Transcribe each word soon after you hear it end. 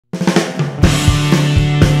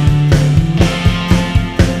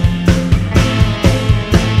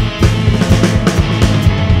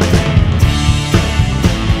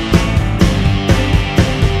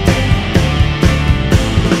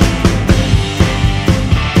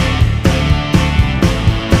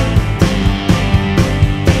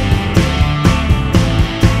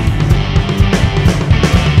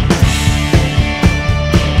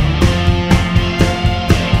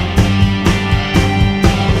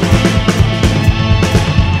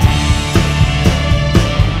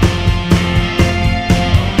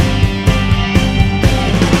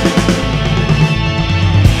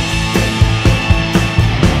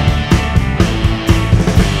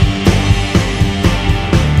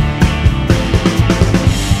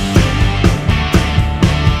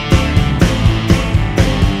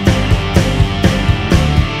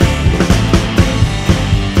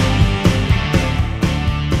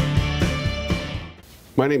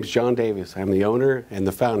name is John Davis. I'm the owner and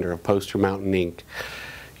the founder of Poster Mountain Inc.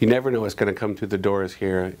 You never know what's going to come through the doors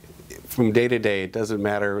here. From day to day, it doesn't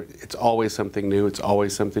matter. It's always something new. It's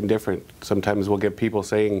always something different. Sometimes we'll get people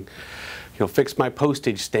saying, you know, fix my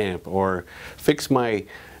postage stamp or fix my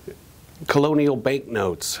colonial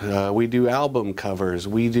banknotes. We do album covers.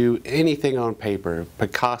 We do anything on paper.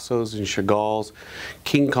 Picassos and Chagalls,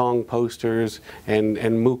 King Kong posters,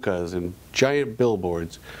 and mucas and giant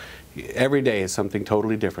billboards. Every day is something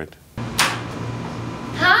totally different.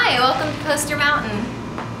 Hi, welcome to Poster Mountain.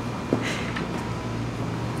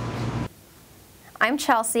 I'm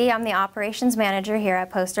Chelsea. I'm the operations manager here at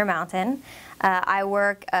Poster Mountain. I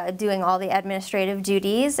work doing all the administrative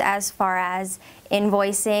duties as far as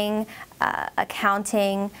invoicing,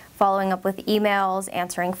 accounting, following up with emails,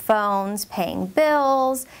 answering phones, paying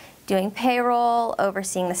bills, doing payroll,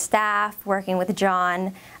 overseeing the staff, working with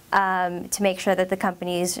John to make sure that the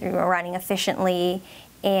company's running efficiently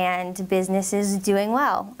and business is doing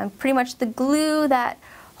well. I'm pretty much the glue that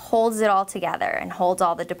holds it all together and holds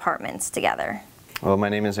all the departments together. Well, my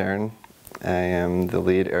name is Aaron. I am the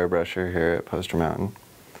lead airbrusher here at Poster Mountain,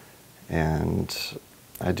 and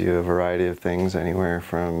I do a variety of things, anywhere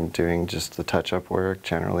from doing just the touch-up work,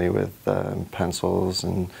 generally with pencils,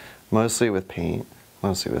 and mostly with paint.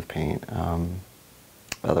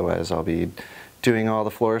 Otherwise, I'll be doing all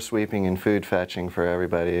the floor sweeping and food fetching for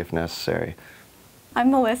everybody if necessary. I'm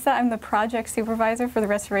Melissa. I'm the project supervisor for the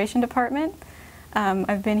restoration department.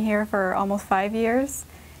 I've been here for almost 5 years.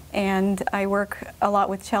 And I work a lot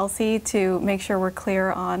with Chelsea to make sure we're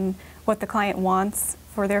clear on what the client wants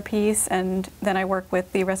for their piece, and then I work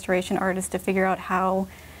with the restoration artist to figure out how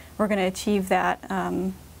we're going to achieve that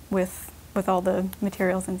with all the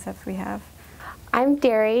materials and stuff we have. I'm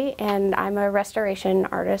Derry, and I'm a restoration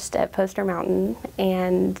artist at Poster Mountain,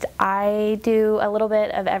 and I do a little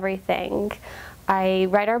bit of everything. I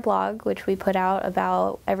write our blog, which we put out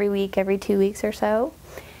about every week, every 2 weeks or so.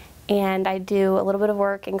 And I do a little bit of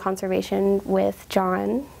work in conservation with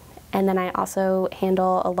John, and then I also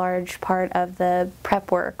handle a large part of the prep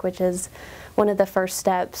work, which is one of the first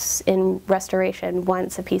steps in restoration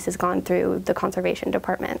once a piece has gone through the conservation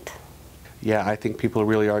department. Yeah, I think people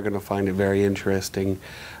really are going to find it very interesting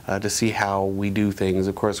to see how we do things.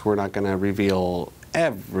 Of course, we're not going to reveal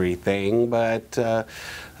everything, but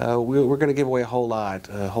we're going to give away a whole lot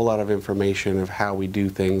of information of how we do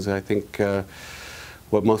things. I think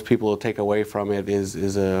what most people will take away from it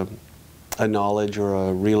is a knowledge or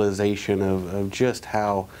a realization of just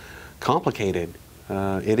how complicated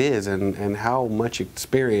it is, and how much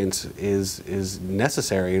experience is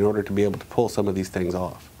necessary in order to be able to pull some of these things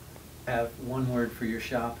off. Have one word for your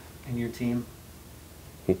shop and your team?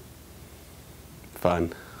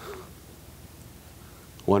 Fun.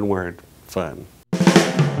 One word, fun.